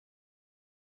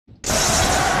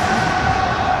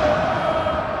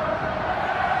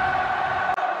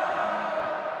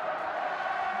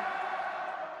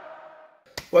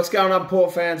What's going on,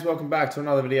 Port fans? Welcome back to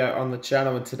another video on the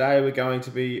channel, and today we're going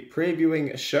to be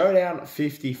previewing Showdown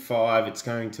 55. It's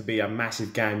going to be a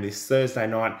massive game this Thursday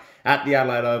night at the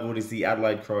Adelaide Oval. It is the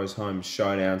Adelaide Crows home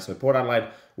showdown. So Port Adelaide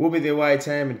will be the away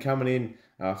team and coming in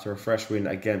after a fresh win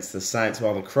against the Saints,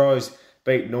 while the Crows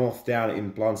beat North down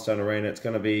in Blundstone Arena. It's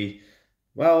going to be,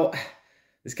 well,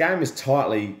 this game is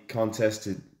tightly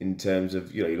contested in terms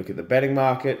of, you look at the betting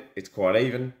market, it's quite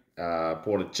even.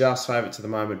 Port are just favourites at the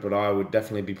moment, but I would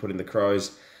definitely be putting the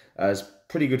Crows as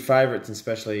pretty good favourites,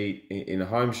 especially in a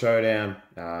home showdown,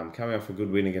 coming off a good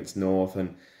win against North.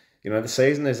 And, the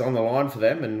season is on the line for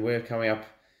them, and we're coming up,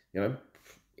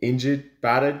 injured,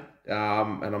 battered,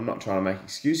 and I'm not trying to make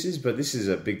excuses, but this is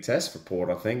a big test for Port,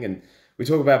 I think. And we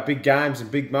talk about big games and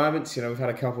big moments. We've had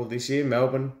a couple this year,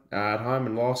 Melbourne at home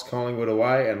and lost, Collingwood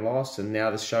away and lost, and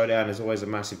now this showdown is always a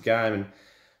massive game. And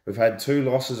we've had 2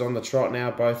 losses on the trot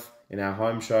now, both in our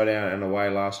home showdown and away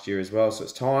last year as well. So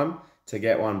it's time to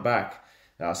get one back.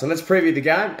 So let's preview the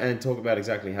game and talk about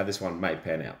exactly how this one may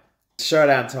pan out.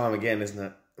 Showdown time again, isn't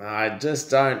it? I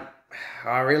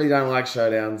really don't like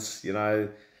showdowns.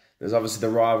 There's obviously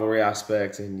the rivalry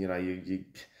aspect, and, you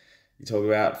talk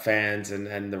about fans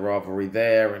and the rivalry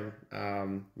there,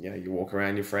 and, you walk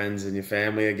around, your friends and your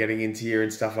family are getting into you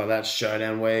and stuff like that,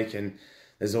 showdown week, and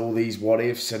there's all these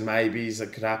what-ifs and maybes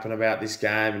that could happen about this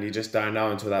game, and you just don't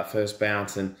know until that first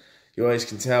bounce. And you always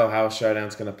can tell how a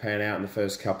showdown's going to pan out in the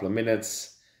first couple of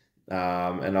minutes.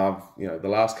 And I've, the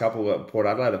last couple that Port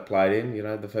Adelaide have played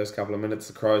in, the first couple of minutes,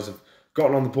 the Crows have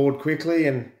gotten on the board quickly,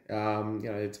 and,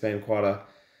 it's been quite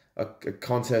a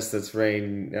contest that's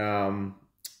been,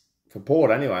 for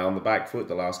Port anyway, on the back foot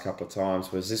the last couple of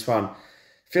times, whereas this one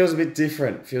feels a bit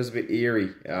different, feels a bit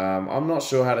eerie. I'm not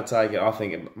sure how to take it. I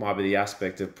think it might be the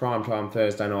aspect of primetime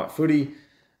Thursday night footy.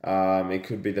 It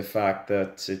could be the fact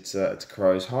that it's a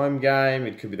Crows home game.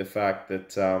 It could be the fact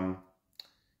that,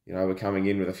 we're coming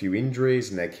in with a few injuries,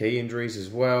 and they're key injuries as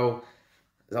well.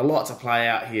 There's a lot to play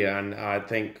out here, and I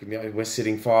think we're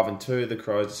sitting 5-2. The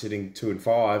Crows are sitting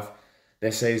 2-5.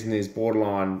 Their season is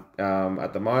borderline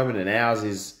at the moment, and ours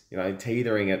is,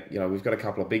 teetering at, we've got a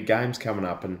couple of big games coming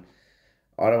up, and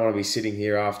I don't want to be sitting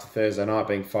here after Thursday night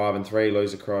being 5-3,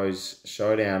 lose a Crows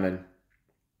showdown, and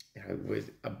we're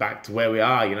back to where we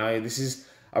are. This is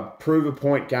a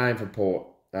prove-a-point game for Port.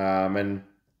 And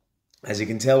as you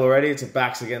can tell already, it's a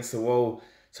backs against the wall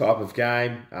type of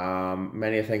game.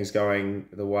 Many things going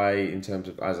the way in terms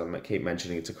of, as I keep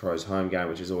mentioning, it's a Crows home game,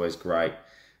 which is always great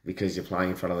because you're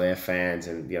playing in front of their fans,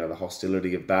 and, the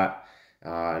hostility of that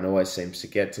and always seems to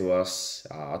get to us.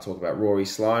 I talk about Rory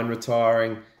Sloane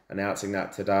retiring, announcing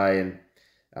that today, and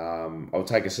I'll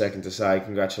take a second to say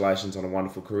congratulations on a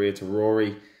wonderful career to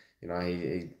Rory.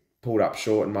 He pulled up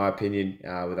short, in my opinion,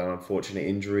 with an unfortunate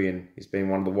injury, and he's been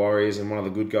one of the Warriors and one of the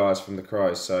good guys from the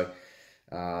Crows. So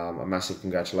a massive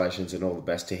congratulations and all the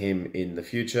best to him in the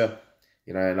future.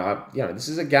 This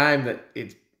is a game that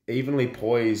it's evenly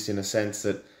poised in a sense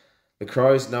that the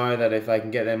Crows know that if they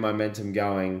can get their momentum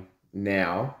going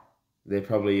now, they're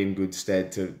probably in good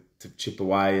stead to chip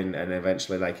away, and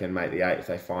eventually they can make the 8 if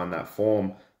they find that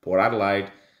form. Port Adelaide,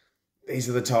 these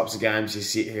are the types of games you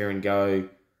sit here and go,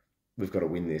 we've got to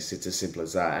win this. It's as simple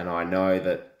as that. And I know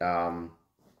that,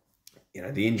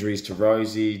 the injuries to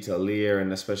Rosie, to Lear,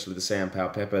 and especially the Sam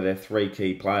Powell-Pepper, they're 3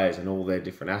 key players in all their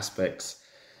different aspects.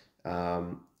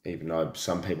 Even though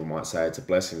some people might say it's a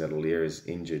blessing that Lear is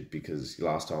injured, because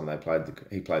last time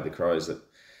he played the Crows, that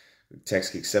Tex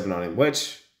kicked 7 on him,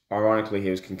 which, ironically, he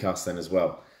was concussed then as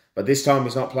well. But this time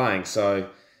he's not playing, so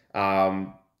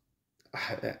I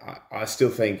still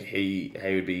think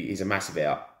he's a massive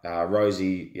out.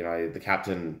 Rosie, the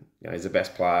captain, he's the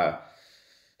best player.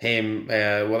 Him,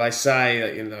 they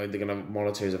say that they're going to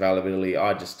monitor his availability.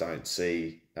 I just don't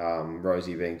see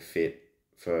Rosie being fit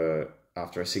for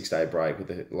after a 6-day break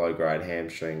with a low-grade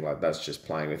hamstring. Like, that's just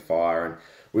playing with fire. And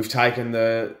we've taken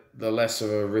the less of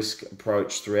a risk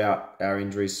approach throughout our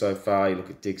injuries so far. You look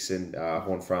at Dixon,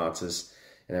 Horne-Francis,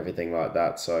 and everything like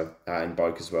that. So, and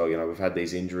Boak as well. We've had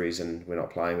these injuries and we're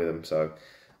not playing with them. So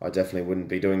I definitely wouldn't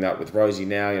be doing that with Rosie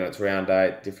now. It's round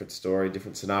 8, different story,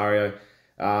 different scenario.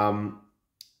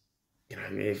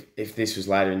 If this was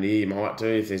later in the year, you might do,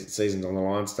 if there's seasons on the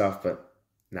line stuff, but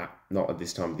no, not at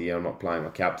this time of the year. I'm not playing my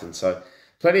captain. So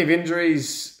plenty of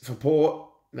injuries for Port,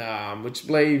 which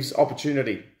leaves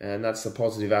opportunity. And that's the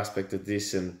positive aspect of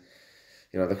this. And,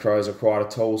 the Crows are quite a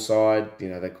tall side.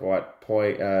 They're quite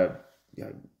I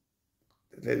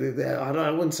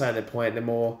wouldn't say they're point. They're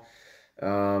more,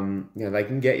 they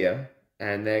can get you,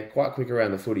 and they're quite quick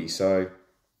around the footy. So,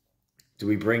 do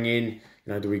we bring in,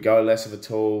 do we go less of a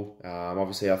tool?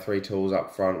 Obviously, our 3 tools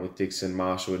up front with Dixon,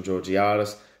 Marshall, and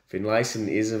Georgiades. Finlayson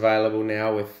is available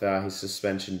now with his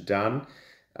suspension done.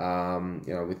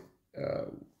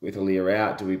 With Aaliyah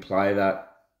out, do we play that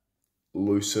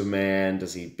looser man?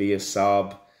 Does he be a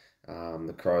sub?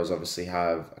 The Crows obviously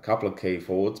have a couple of key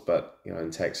forwards, but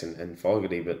in Tex and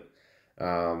Fogarty, but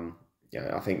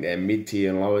I think their mid-tier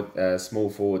and lower small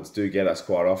forwards do get us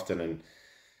quite often, and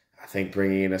I think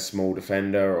bringing in a small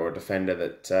defender or a defender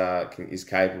that is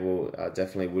capable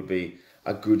definitely would be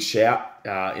a good shout,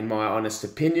 in my honest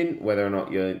opinion. Whether or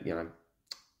not you're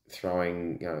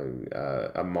throwing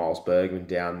a Miles Bergman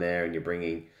down there and you're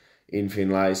bringing in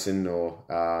Finlayson, or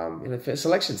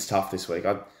selection's tough this week.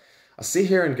 I sit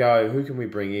here and go, who can we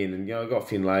bring in? And I've got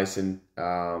Finlayson,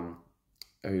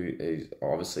 who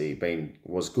obviously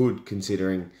was good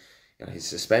considering his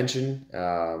suspension.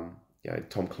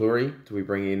 Tom Cleary, do we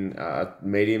bring in a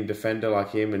medium defender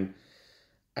like him,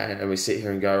 and we sit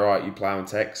here and go, right, you play on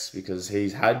Tex because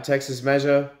he's had Tex's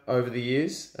measure over the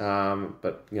years,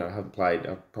 but haven't played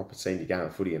a proper senior game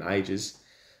of footy in ages.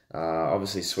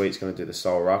 Obviously, Sweet's going to do the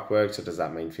sole ruck work, so does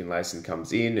that mean Finlayson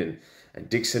comes in and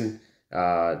Dixon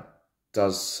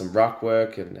does some ruck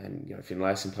work, and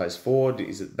Finlayson plays forward?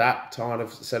 Is it that kind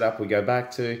of setup we go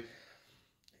back to?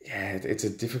 Yeah, it's a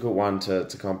difficult one to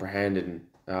comprehend, and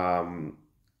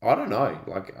I don't know.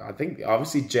 I think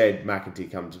obviously Jed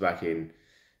McEntee comes back in,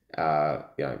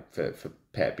 for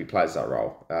Pep. He plays that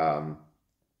role.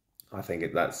 I think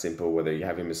it's that simple. Whether you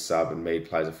have him as sub and Mead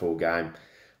plays a full game,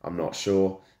 I'm not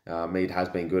sure. Mead has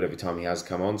been good every time he has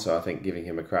come on, so I think giving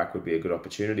him a crack would be a good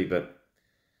opportunity. But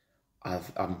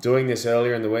I'm doing this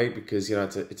earlier in the week because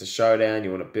it's a showdown. You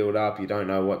want to build up. You don't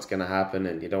know what's going to happen,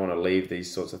 and you don't want to leave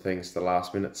these sorts of things to the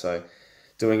last minute. So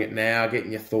doing it now,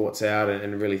 getting your thoughts out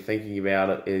and really thinking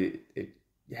about it.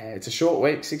 It's a short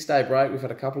week, 6-day break. We've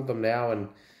had a couple of them now, and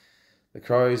the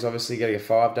Crows obviously getting a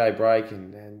 5-day break,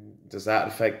 and does that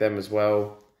affect them as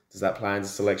well? Does that play into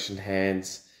selection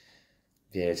hands?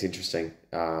 Yeah, it's interesting.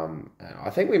 I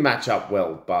think we match up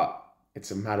well, but it's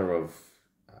a matter of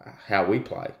how we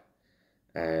play.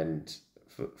 And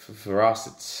for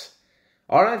us,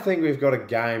 I don't think we've got a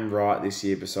game right this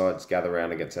year besides gather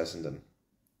round against Essendon.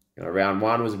 Round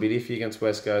 1 was a bit iffy against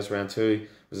West Coast. Round 2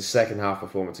 was a second half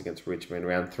performance against Richmond.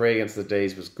 Round 3 against the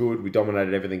D's was good. We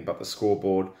dominated everything but the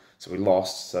scoreboard, so we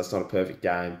lost. So that's not a perfect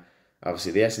game.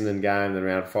 Obviously, the Essendon game. Then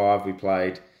round 5 we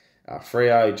played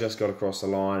Freo. Just got across the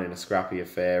line in a scrappy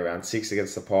affair. Round 6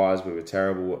 against the Pies, we were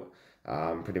terrible.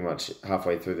 Pretty much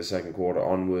halfway through the second quarter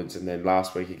onwards, and then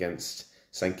last week against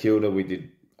St Kilda, we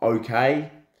did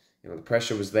okay. The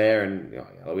pressure was there, and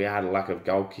we had a lack of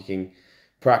goal kicking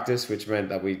practice, which meant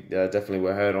that we definitely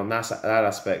were hurt on that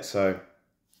aspect. So,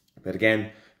 but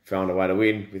again, found a way to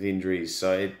win with injuries.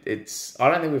 So it's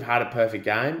I don't think we've had a perfect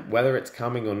game. Whether it's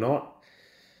coming or not,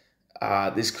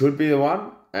 this could be the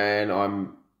one, and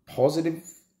I'm positive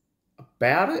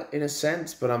about it in a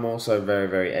sense. But I'm also very,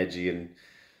 very edgy, and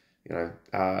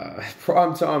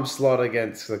prime time slot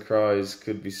against the Crows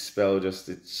could be spelled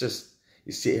it's just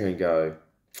you sit here and go,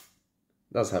 it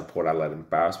does have Port Adelaide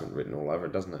embarrassment written all over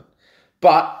it, doesn't it?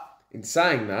 But in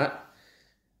saying that,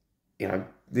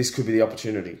 this could be the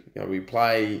opportunity. We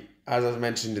play, as I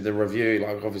mentioned in the review,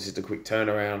 obviously it's a quick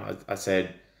turnaround. I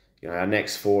said, our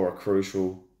next 4 are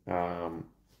crucial, and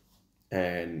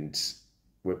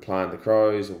we're playing the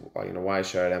Crows, away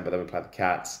showdown, but then we play the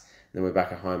Cats, and then we're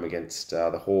back at home against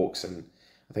the Hawks, and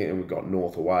I think then we've got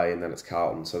North away, and then it's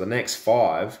Carlton. So the next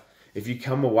 5, if you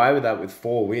come away with that with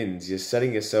 4 wins, you're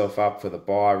setting yourself up for the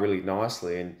bye really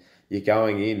nicely, and you're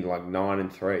going in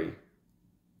 9-3.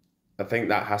 I think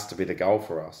that has to be the goal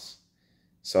for us.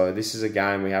 So this is a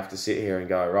game we have to sit here and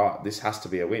go, right, this has to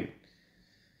be a win.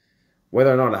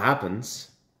 Whether or not it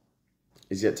happens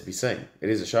is yet to be seen. It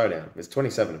is a showdown. There's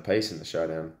 27 apiece in the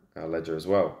showdown ledger as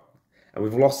well. And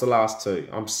we've lost the last 2.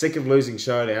 I'm sick of losing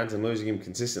showdowns and losing them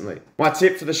consistently. My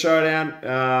tip for the showdown,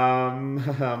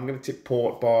 I'm going to tip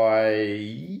Port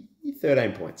by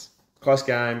 13 points. Close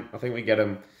game. I think we get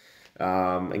them.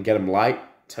 And get them late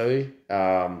too.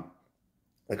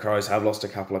 The Crows have lost a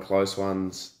couple of close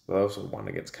ones. They also won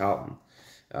against Carlton.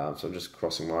 So I'm just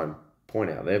crossing my own point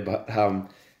out there. But,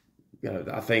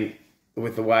 I think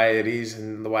with the way it is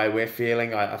and the way we're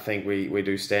feeling, I think we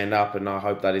do stand up, and I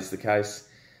hope that is the case.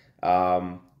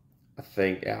 I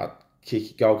think our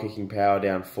goal-kicking power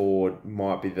down forward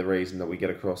might be the reason that we get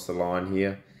across the line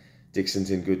here. Dixon's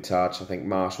in good touch. I think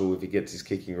Marshall, if he gets his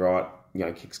kicking right,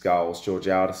 kicks goals.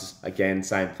 Georgiades, again,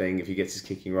 same thing. If he gets his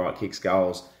kicking right, kicks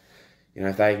goals.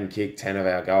 If they can kick 10 of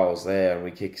our goals there and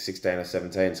we kick 16 or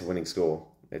 17, it's a winning score.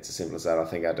 It's as simple as that. I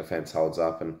think our defence holds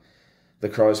up, and the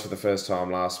Crows for the first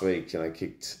time last week,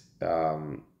 kicked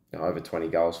over 20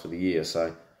 goals for the year.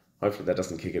 So hopefully that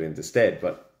doesn't kick it into stead.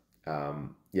 But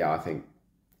I think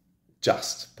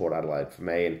just Port Adelaide for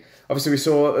me. And obviously we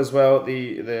saw as well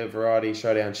the Variety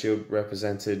Showdown Shield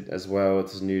represented as well.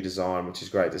 It's a new design, which is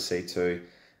great to see too.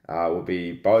 Will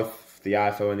be both the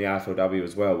AFL and the AFLW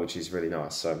as well, which is really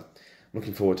nice. So I'm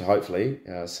looking forward to hopefully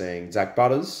seeing Zach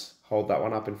Butters hold that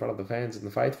one up in front of the fans and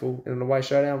the faithful in an away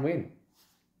showdown win.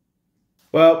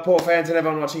 Well, Port fans and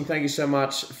everyone watching, thank you so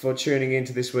much for tuning in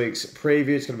to this week's preview.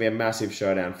 It's going to be a massive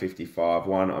Showdown 55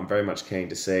 one. I'm very much keen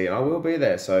to see, and I will be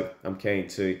there, so I'm keen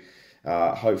to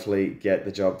hopefully get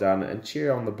the job done and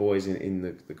cheer on the boys in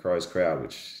the Crows crowd,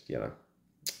 which,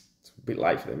 it's a bit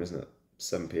late for them, isn't it?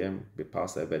 7 p.m, a bit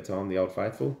past their bedtime, the old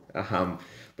faithful.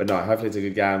 But no, hopefully it's a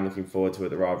good game. Looking forward to it.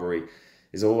 The rivalry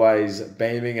is always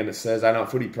beaming, and it's Thursday night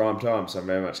footy prime time, so I'm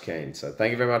very much keen. So thank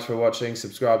you very much for watching.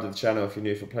 Subscribe to the channel if you're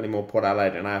new for plenty more Port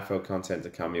Adelaide and AFL content to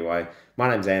come your way.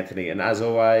 My name's Anthony, and as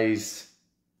always,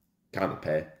 can't the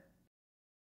pair.